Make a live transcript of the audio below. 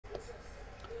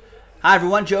Hi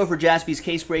everyone, Joe for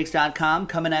JaspysCaseBreaks.com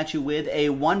coming at you with a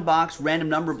one-box random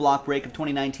number block break of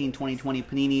 2019-2020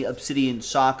 Panini Obsidian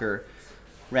Soccer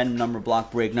random number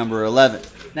block break number 11.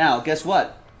 Now, guess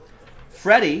what?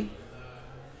 Freddie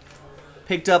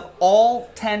picked up all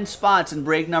 10 spots in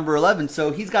break number 11,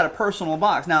 so he's got a personal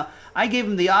box. Now, I gave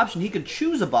him the option he could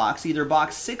choose a box, either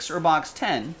box 6 or box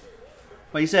 10,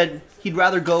 but he said he'd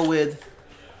rather go with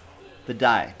the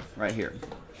die right here.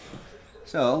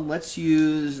 So let's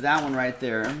use that one right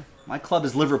there. My club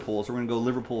is Liverpool, so we're going to go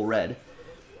Liverpool red.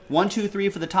 1, 2, 3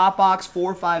 for the top box,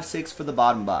 4, 5, 6 for the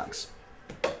bottom box.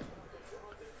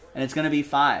 And it's going to be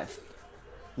 5.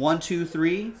 1, 2,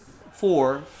 3,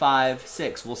 4, 5,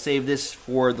 6. We'll save this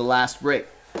for the last break.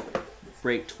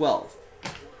 Break 12.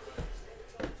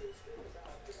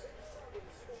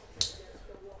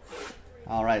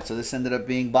 All right, so this ended up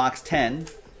being box 10.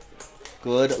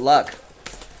 Good luck.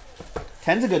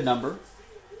 10's a good number.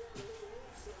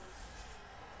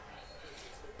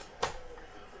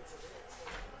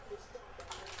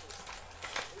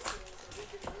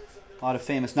 A lot of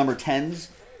famous number 10s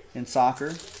in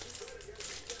soccer.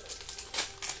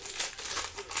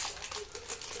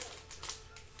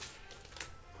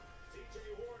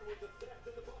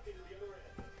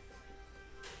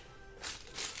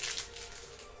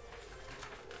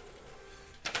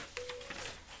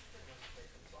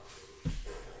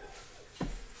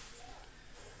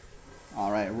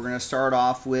 All right, we're going to start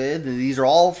off with, these are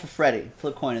all for Freddie.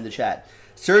 Flip coin in the chat.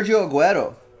 Sergio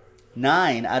Aguero,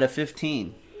 9 out of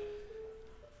 15.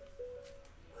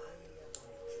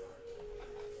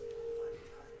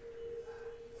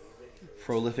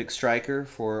 Prolific striker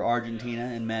for Argentina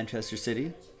and Manchester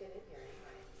City.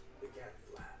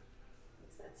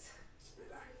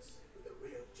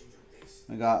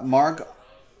 We got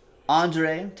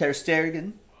Marc-Andre Ter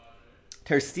Stegen,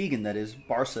 that is,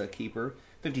 Barca keeper,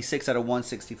 56 out of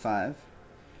 165.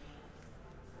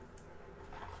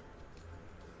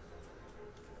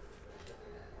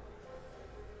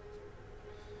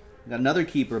 We got another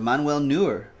keeper, Manuel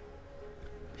Neuer,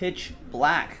 pitch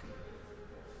black.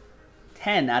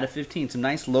 10 out of 15. Some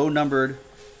nice low-numbered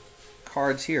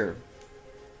cards here.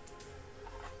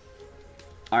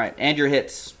 All right, and your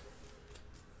hits.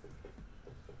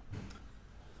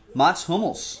 Mats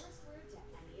Hummels.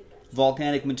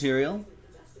 Volcanic material.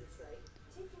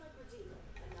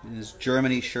 His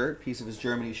Germany shirt, piece of his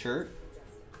Germany shirt.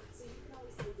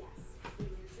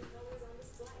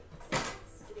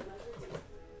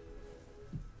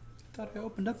 Thought I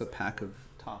opened up a pack of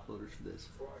top loaders for this.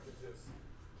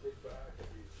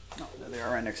 Oh, there they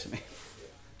are right next to me.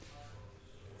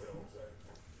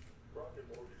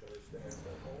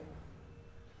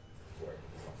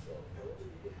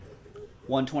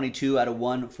 $122 out of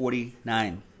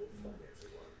 149.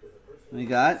 We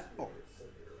got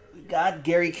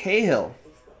Gary Cahill.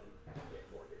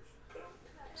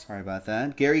 Sorry about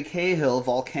that. Gary Cahill,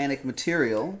 volcanic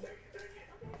material.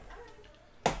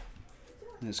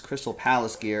 His Crystal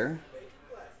Palace gear.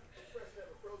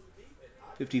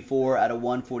 54 out of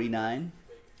 149.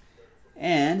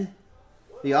 And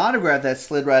the autograph that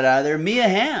slid right out of there, Mia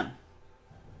Hamm.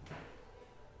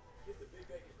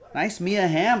 Nice Mia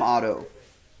Hamm auto.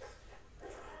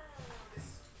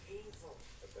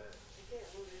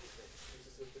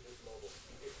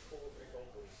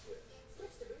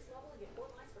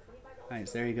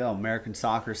 Nice, there you go. American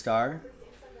soccer star.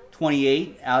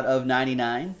 28 out of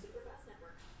 99.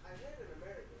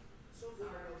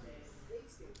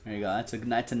 There you go.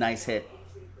 That's a nice hit.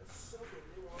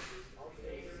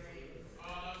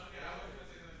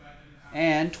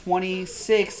 And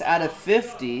 26 out of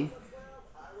 50.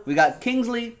 We got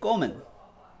Kingsley Coman.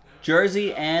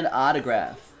 Jersey and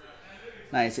autograph.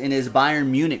 Nice. In his Bayern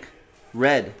Munich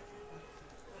red.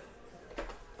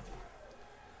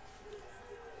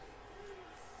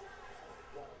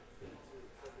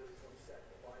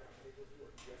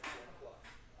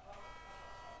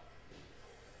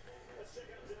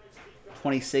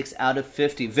 $26 out of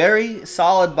 50. Very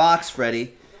solid box,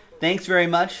 Freddie. Thanks very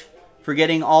much for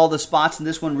getting all the spots in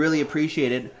this one. Really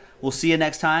appreciate it. We'll see you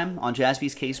next time on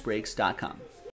JaspysCaseBreaks.com.